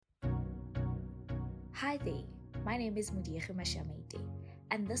Hi there, my name is Mudiege Mashamete,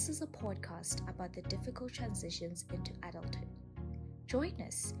 and this is a podcast about the difficult transitions into adulthood. Join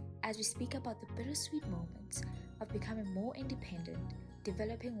us as we speak about the bittersweet moments of becoming more independent,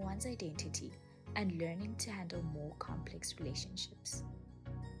 developing one's identity, and learning to handle more complex relationships.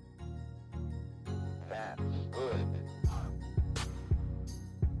 That's good.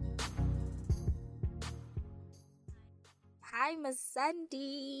 Hi, Miss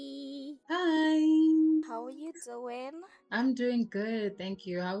Sandy. Hi. How are you doing? I'm doing good, thank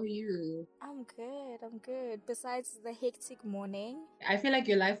you. How are you? I'm good. Besides the hectic morning. I feel like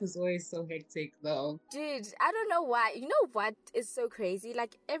your life was always so hectic though. Dude, I don't know why. You know what is so crazy?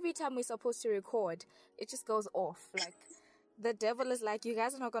 Like, every time we're supposed to record, it just goes off. Like, the devil is like, you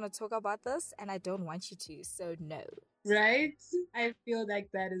guys are not going to talk about this, and I don't want you to, so no. Right? I feel like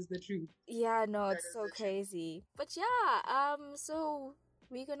that is the truth. Yeah, no, it's so crazy. But yeah, so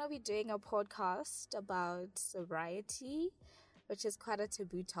we're going to be doing a podcast about sobriety, which is quite a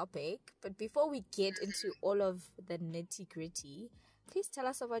taboo topic. But before we get into all of the nitty-gritty, please tell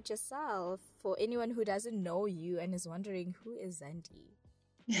us about yourself for anyone who doesn't know you and is wondering, who is Zandi?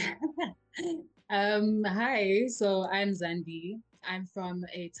 Hi, so I'm Zandi. I'm from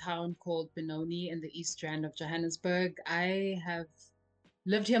a town called Benoni in the East Rand of Johannesburg. I have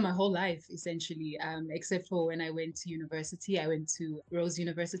lived here my whole life, essentially, except for when I went to university. I went to Rose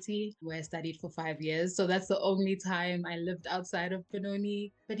University, where I studied for 5 years. So that's the only time I lived outside of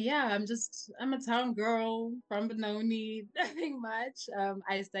Benoni. But yeah, I'm a town girl from Benoni, nothing much.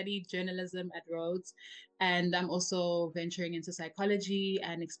 I studied journalism at Rhodes, and I'm also venturing into psychology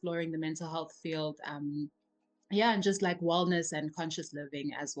and exploring the mental health field. And just like wellness and conscious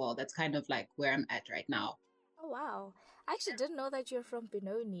living as well. That's kind of like where I'm at right now. Oh, wow. I actually didn't know that you're from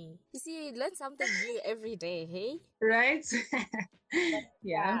Benoni. You see, you learn something new every day, hey? Right?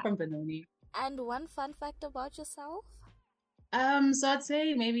 Yeah, I'm from Benoni. And one fun fact about yourself? So I'd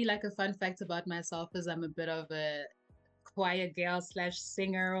say maybe like a fun fact about myself is I'm a bit of a choir girl slash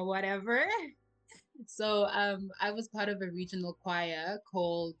singer or whatever. So I was part of a regional choir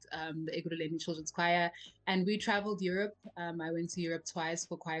called the Iguruleni Children's Choir, and we traveled Europe. I went to Europe twice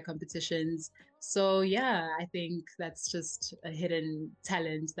for choir competitions. So yeah, I think that's just a hidden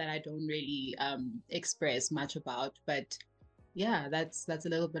talent that I don't really express much about. But yeah, that's a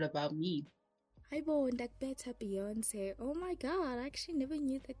little bit about me. Hi, Bo, and better Beyonce. Oh my god, I actually never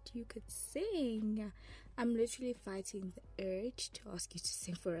knew that you could sing. I'm literally fighting the urge to ask you to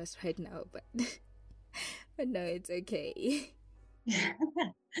sing for us right now, but but no, it's okay.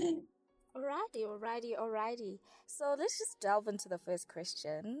 Alrighty. So let's just delve into the first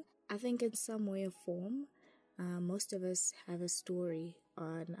question. I think in some way or form, most of us have a story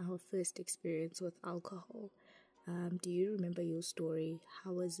on our first experience with alcohol. Do you remember your story?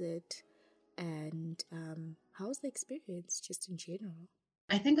 How was it? And how was the experience just in general?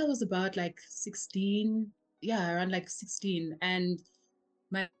 I think I was about like 16. Yeah, around like 16. And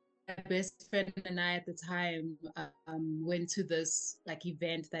my best friend and I at the time went to this like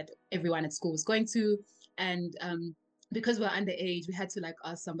event that everyone at school was going to. And because we're underage, we had to like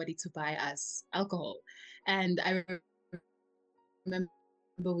ask somebody to buy us alcohol. And I remember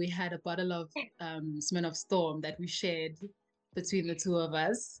we had a bottle of Smirnoff Storm that we shared between the two of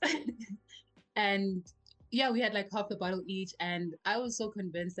us. And yeah, we had like half the bottle each. And I was so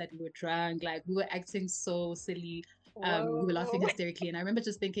convinced that we were drunk. Like we were acting so silly. We were laughing hysterically. And I remember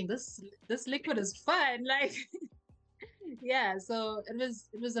just thinking, this liquid is fun. Like, yeah, so it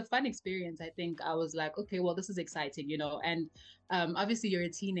was a fun experience. I think I was like, okay, well, this is exciting, you know. And obviously you're a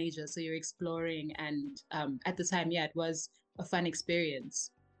teenager, so you're exploring. And at the time, yeah, it was a fun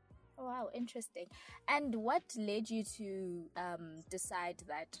experience. Oh, wow, interesting. And what led you to decide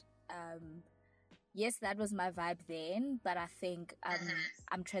that yes, that was my vibe then, but I think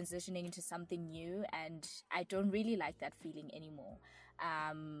I'm transitioning into something new and I don't really like that feeling anymore.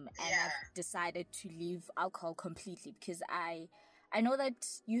 And I've decided to leave alcohol completely because I know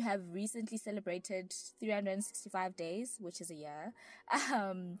that you have recently celebrated 365 days, which is a year,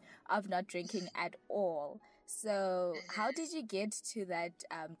 of not drinking at all. So how did you get to that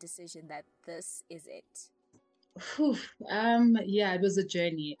decision that this is it? Whew. Yeah, it was a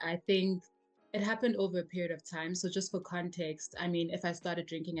journey. I think it happened over a period of time. So just for context, I mean, if I started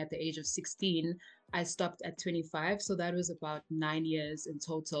drinking at the age of 16, I stopped at 25. So that was about 9 years in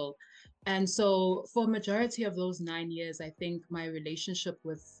total. And so for a majority of those 9 years, I think my relationship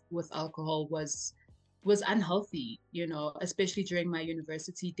with alcohol was unhealthy, you know, especially during my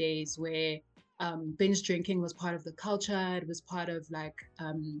university days where binge drinking was part of the culture. It was part of like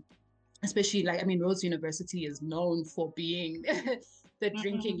especially like, I mean, Rhodes University is known for being the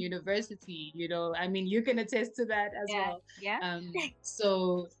drinking university, I mean, you can attest to that as Yeah, well. yeah.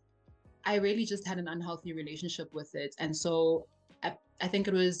 So I really just had an unhealthy relationship with it. And so I think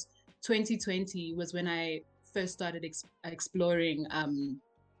it was 2020 was when I first started exploring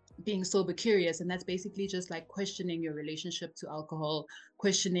being sober curious. And that's basically just like questioning your relationship to alcohol,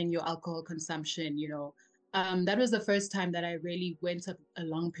 questioning your alcohol consumption. That was the first time that I really went a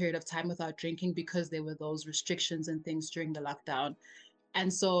long period of time without drinking because there were those restrictions and things during the lockdown.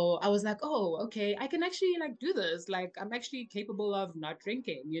 And so I was like, oh, okay, I can actually like do this. Like I'm actually capable of not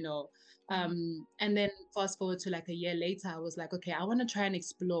drinking. And then fast forward to like a year later, I was like, okay, I want to try and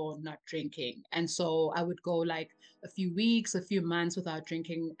explore not drinking. And so I would go like a few weeks, a few months without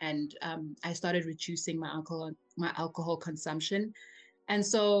drinking. And I started reducing my alcohol consumption. And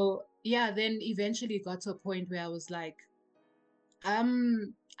so, yeah, then eventually it got to a point where I was like,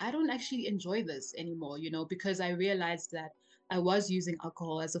 I don't actually enjoy this anymore, because I realized that I was using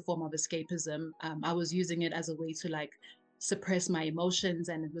alcohol as a form of escapism. I was using it as a way to like suppress my emotions,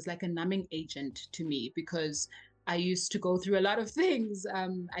 and it was like a numbing agent to me because I used to go through a lot of things.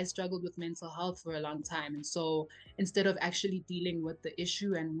 I struggled with mental health for a long time. And so instead of actually dealing with the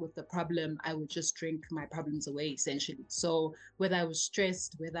issue and with the problem, I would just drink my problems away essentially. So whether I was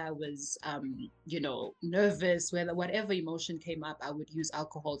stressed, whether I was, nervous, whether whatever emotion came up, I would use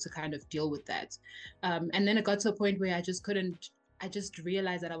alcohol to kind of deal with that. And then it got to a point where I just couldn't. I just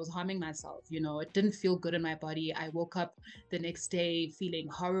realized that I was harming myself. It didn't feel good in my body. I woke up the next day feeling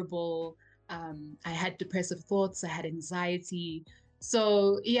horrible. I had depressive thoughts. I had anxiety.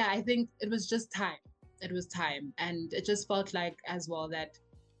 So yeah, I think it was just time. It was time, and it just felt like as well that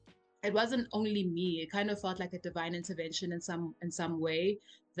it wasn't only me. It kind of felt like a divine intervention in some way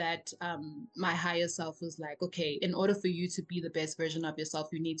that my higher self was like, okay, in order for you to be the best version of yourself,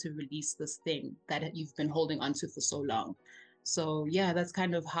 you need to release this thing that you've been holding onto for so long. So yeah, that's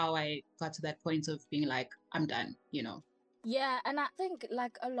kind of how I got to that point of being like, I'm done. Yeah, and I think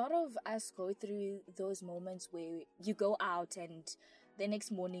like a lot of us go through those moments where you go out and the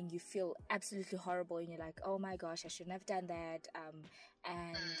next morning you feel absolutely horrible and you're like, oh my gosh, I shouldn't have done that.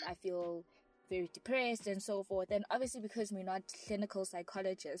 And I feel very depressed and so forth. And obviously, because we're not clinical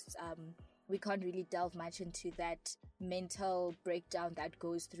psychologists, we can't really delve much into that mental breakdown that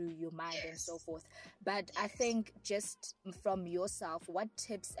goes through your mind and so forth. But I think just from yourself, what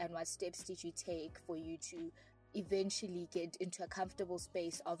tips and what steps did you take for you to eventually get into a comfortable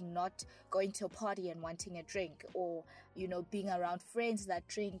space of not going to a party and wanting a drink, or being around friends that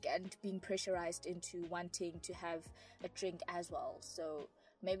drink and being pressurized into wanting to have a drink as well? So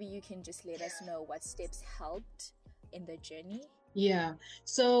maybe you can just let us know what steps helped in the journey. Yeah.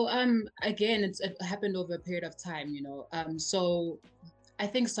 So again, it happened over a period of time. So I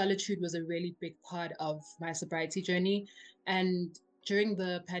think solitude was a really big part of my sobriety journey. And during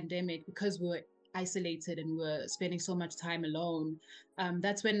the pandemic, because we were isolated and we're spending so much time alone,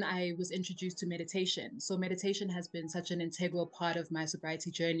 that's when I was introduced to meditation. So meditation has been such an integral part of my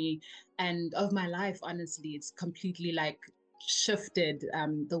sobriety journey and of my life. Honestly, it's completely like shifted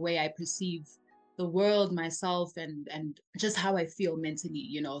the way I perceive the world, myself, and just how I feel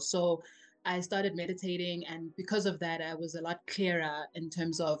mentally. So I started meditating, and because of that, I was a lot clearer in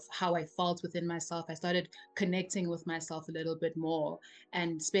terms of how I felt within myself. I started connecting with myself a little bit more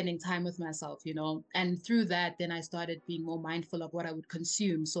and spending time with myself. And through that, then I started being more mindful of what I would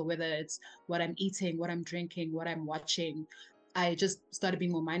consume. So whether it's what I'm eating, what I'm drinking, what I'm watching, I just started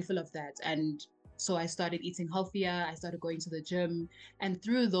being more mindful of that. And so I started eating healthier. I started going to the gym. And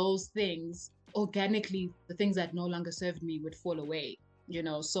through those things, organically, the things that no longer served me would fall away.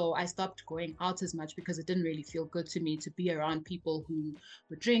 So I stopped going out as much because it didn't really feel good to me to be around people who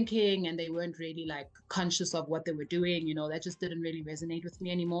were drinking and they weren't really like conscious of what they were doing. That just didn't really resonate with me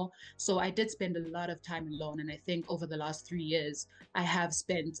anymore. So I did spend a lot of time alone, and I think over the last 3 years I have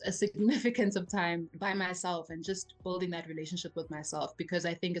spent a significance of time by myself and just building that relationship with myself, because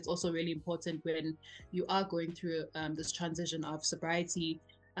I think it's also really important when you are going through this transition of sobriety,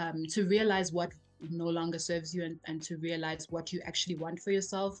 to realize what no longer serves you, and to realize what you actually want for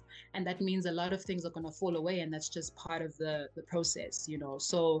yourself. And that means a lot of things are going to fall away, and that's just part of the process.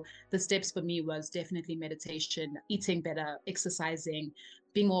 So the steps for me was definitely meditation, eating better, exercising,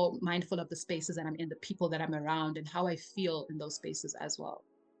 being more mindful of the spaces that I'm in, the people that I'm around, and how I feel in those spaces as well.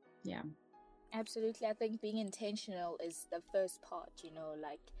 Yeah. Absolutely. I think being intentional is the first part,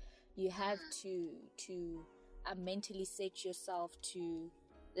 like you have to mentally set yourself to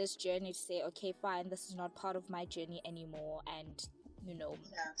this journey to say, okay, fine, this is not part of my journey anymore. And, Yeah.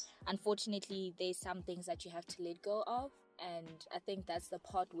 unfortunately, there's some things that you have to let go of. And I think that's the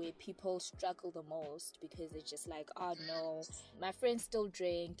part where people struggle the most, because it's just like, oh no, my friends still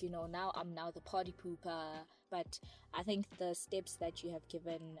drink, now I'm now the party pooper. But I think the steps that you have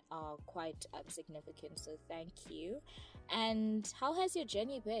given are quite significant, so thank you. And how has your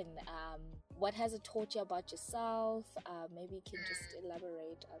journey been? What has it taught you about yourself? Maybe you can just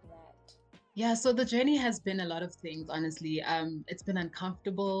elaborate on that. Yeah, so the journey has been a lot of things, honestly. It's been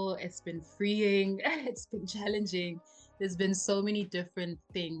uncomfortable, it's been freeing, it's been challenging. There's been so many different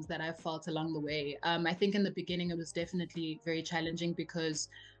things that I felt along the way. I think in the beginning it was definitely very challenging because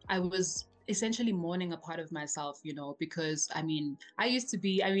I was essentially mourning a part of myself, because I used to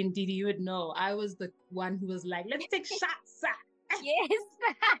be, Didi, you would know, I was the one who was like, let's take shots. Yes.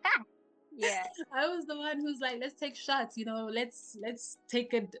 Yeah. I was the one who's like, let's take shots, let's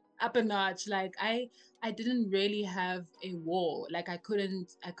take it up a notch. Like I didn't really have a wall. Like I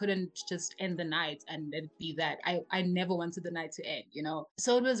couldn't just end the night and let it be that. I never wanted the night to end.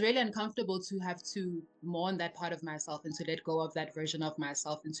 So it was really uncomfortable to have to mourn that part of myself and to let go of that version of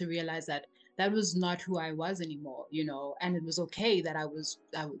myself and to realize that that was not who I was anymore. And it was okay that I was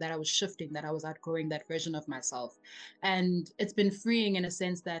shifting, that I was outgrowing that version of myself. And it's been freeing in a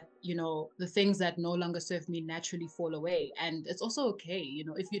sense that, the things that no longer serve me naturally fall away. And it's also okay,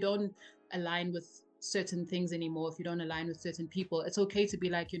 if you don't align with certain things anymore, if you don't align with certain people, it's okay to be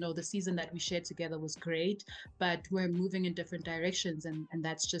like, the season that we shared together was great, but we're moving in different directions, and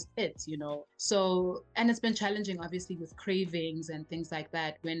that's just it. So, and it's been challenging, obviously, with cravings and things like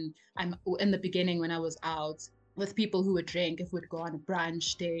that. When I'm in the beginning, when I was out with people who would drink, if we'd go on a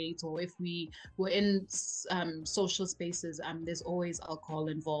brunch date or if we were in social spaces, there's always alcohol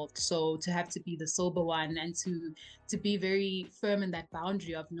involved. So to have to be the sober one and to be very firm in that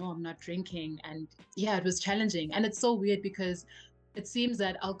boundary of, no, I'm not drinking. And yeah, it was challenging. And it's so weird because it seems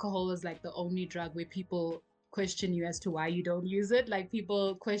that alcohol is like the only drug where people question you as to why you don't use it. Like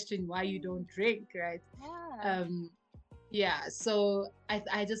people question why you don't drink, right? Yeah. Yeah, so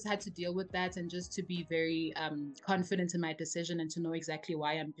I just had to deal with that and just to be very confident in my decision and to know exactly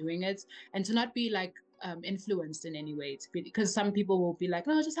why I'm doing it and to not be like influenced in any way, because some people will be like,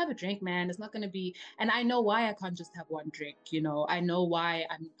 no, just have a drink, man, it's not going to be. And I know why I can't just have one drink. I know why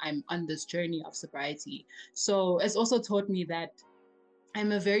I'm on this journey of sobriety. So it's also taught me that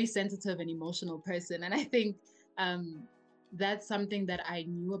I'm a very sensitive and emotional person. And I think that's something that I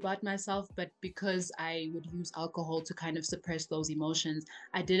knew about myself, but because I would use alcohol to kind of suppress those emotions,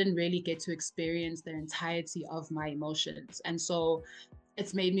 I didn't really get to experience the entirety of my emotions. And so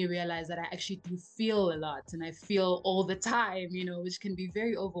it's made me realize that I actually do feel a lot and I feel all the time, which can be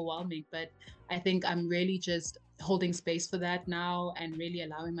very overwhelming. But I think I'm really just holding space for that now and really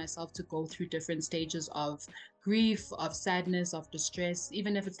allowing myself to go through different stages of grief, of sadness, of distress.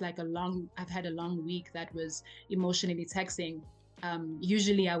 Even if it's like I've had a long week that was emotionally taxing.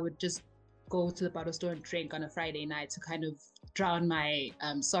 Usually I would just go to the bottle store and drink on a Friday night to kind of drown my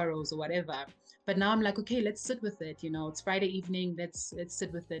sorrows or whatever. But now I'm like, okay, let's sit with it. It's Friday evening. Let's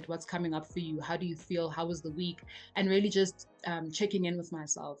sit with it. What's coming up for you? How do you feel? How was the week? And really just checking in with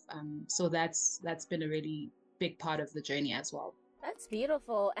myself. So that's been a really big part of the journey as well. That's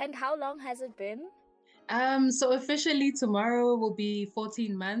beautiful. And how long has it been? So officially tomorrow will be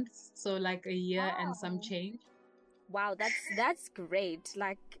 14 months. So like a year and some Wow. change. Wow, that's great.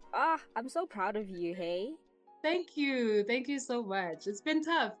 Like, I'm so proud of you, hey? Thank you. Thank you so much. It's been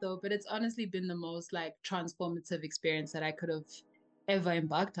tough though, but it's honestly been the most like transformative experience that I could have ever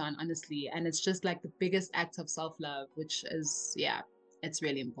embarked on, honestly. And it's just like the biggest act of self-love, which is, yeah, it's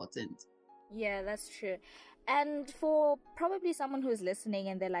really important. Yeah, that's true. And for probably someone who's listening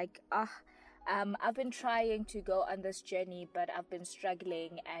and they're like, I've been trying to go on this journey, but I've been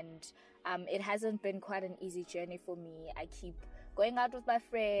struggling, and it hasn't been quite an easy journey for me. I keep going out with my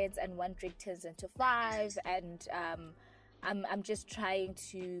friends, and one drink turns into five, and I'm just trying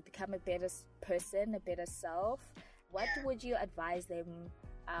to become a better person, a better self. What would you advise them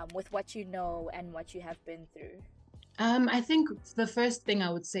with what you know and what you have been through? I think the first thing I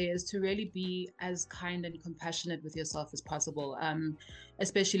would say is to really be as kind and compassionate with yourself as possible.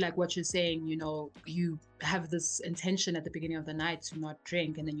 Especially like what you're saying, you have this intention at the beginning of the night to not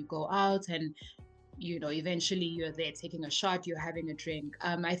drink, and then you go out and, eventually you're there taking a shot, you're having a drink.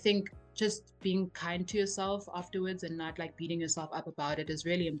 I think just being kind to yourself afterwards and not like beating yourself up about it is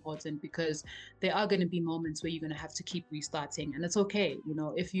really important, because there are going to be moments where you're going to have to keep restarting, and it's okay.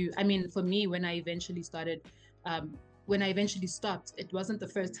 For me, when I eventually stopped, it wasn't the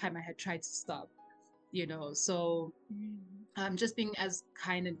first time I had tried to stop, so just being as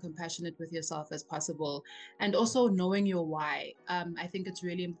kind and compassionate with yourself as possible, and also knowing your why. I think it's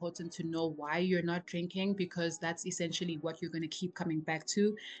really important to know why you're not drinking, because that's essentially what you're going to keep coming back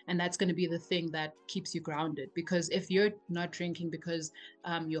to, and that's going to be the thing that keeps you grounded. Because if you're not drinking because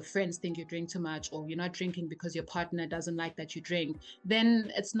your friends think you drink too much, or you're not drinking because your partner doesn't like that you drink,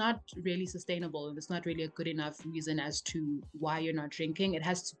 then it's not really sustainable, and it's not really a good enough reason as to why you're not drinking. It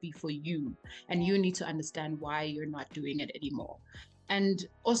has to be for you, and you need to understand why you're not doing it anymore. And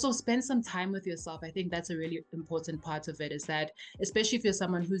also spend some time with yourself. I think that's a really important part of it, is that especially if you're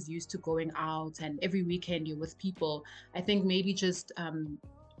someone who's used to going out and every weekend you're with people, I think maybe just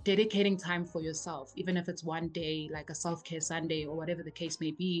dedicating time for yourself, even if it's one day, like a self-care Sunday or whatever the case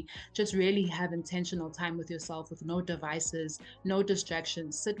may be. Just really have intentional time with yourself, with no devices, no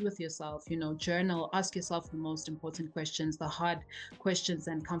distractions. Sit with yourself, journal, ask yourself the most important questions, the hard questions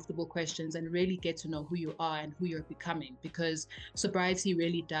and comfortable questions, and really get to know who you are and who you're becoming, because sobriety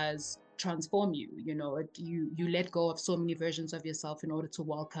really does transform you. You let go of so many versions of yourself in order to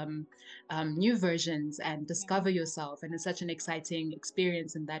welcome new versions and discover yourself, and it's such an exciting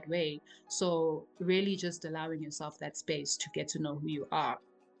experience in that way. So really just allowing yourself that space to get to know who you are,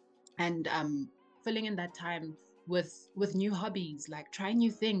 and filling in that time with new hobbies, like try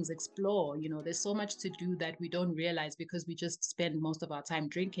new things, explore. There's so much to do that we don't realize because we just spend most of our time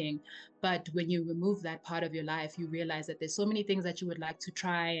drinking. But when you remove that part of your life, you realize that there's so many things that you would like to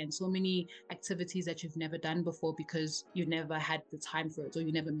try, and so many activities that you've never done before because you never had the time for it, or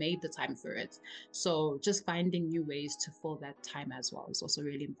you never made the time for it. So just finding new ways to fill that time as well is also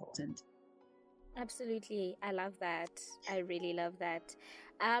really important. Absolutely. I love that. I really love that.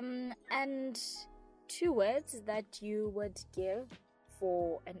 And 2 words that you would give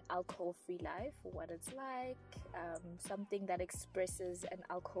for an alcohol-free life, what it's like, something that expresses an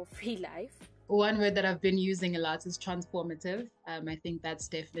alcohol-free life. One word that I've been using a lot is transformative. I think that's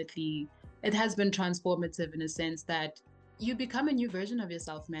definitely, it has been transformative in a sense that you become a new version of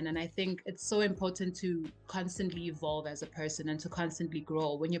yourself, man. And I think it's so important to constantly evolve as a person and to constantly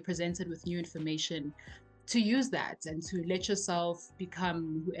grow when you're presented with new information, to use that and to let yourself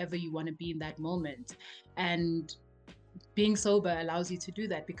become whoever you want to be in that moment. And being sober allows you to do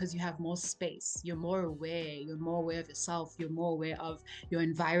that because you have more space. You're more aware of yourself, you're more aware of your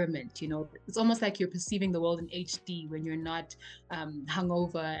environment. It's almost like you're perceiving the world in HD when you're not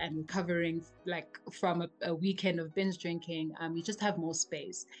hungover and recovering like from a weekend of binge drinking. You just have more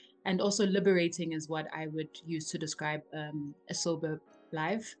space. And also liberating is what I would use to describe a sober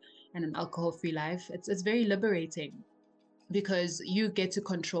life and an alcohol-free life. It's very liberating because you get to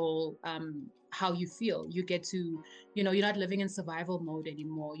control how you feel. You get to, you're not living in survival mode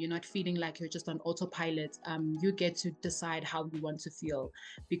anymore. You're not feeling like you're just on autopilot. You get to decide how you want to feel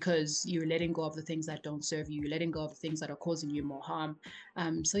because you're letting go of the things that don't serve you. You're letting go of the things that are causing you more harm.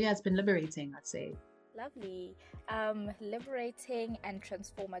 So yeah, it's been liberating, I'd say. Lovely. Liberating and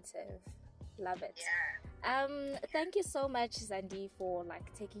transformative. Love it. Thank you so much, Zandi, for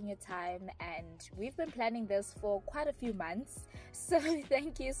taking your time, and we've been planning this for quite a few months, so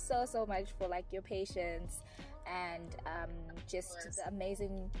thank you so much for your patience and just the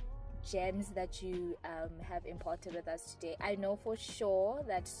amazing gems that you have imparted with us today. I know for sure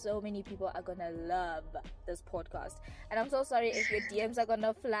that so many people are gonna love this podcast, and I'm so sorry if your DMs are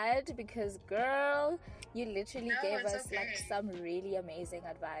gonna flood because girl, you literally gave us some really amazing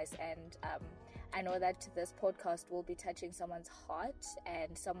advice, and I know that this podcast will be touching someone's heart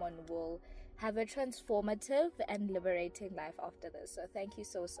and someone will have a transformative and liberating life after this. So thank you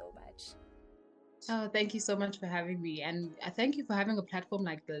so much. Oh, thank you so much for having me. And thank you for having a platform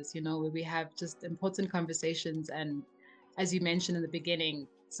like this, where we have just important conversations. And as you mentioned in the beginning,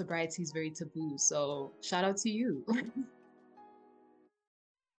 sobriety is very taboo. So shout out to you.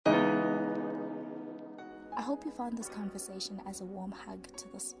 I hope you found this conversation as a warm hug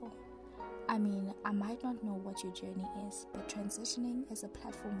to the soul. I mean, I might not know what your journey is, but transitioning is a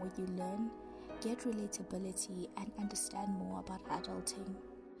platform where you learn, get relatability, and understand more about adulting.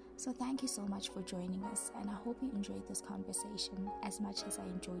 So thank you so much for joining us, and I hope you enjoyed this conversation as much as I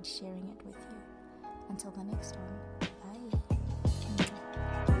enjoyed sharing it with you. Until the next one.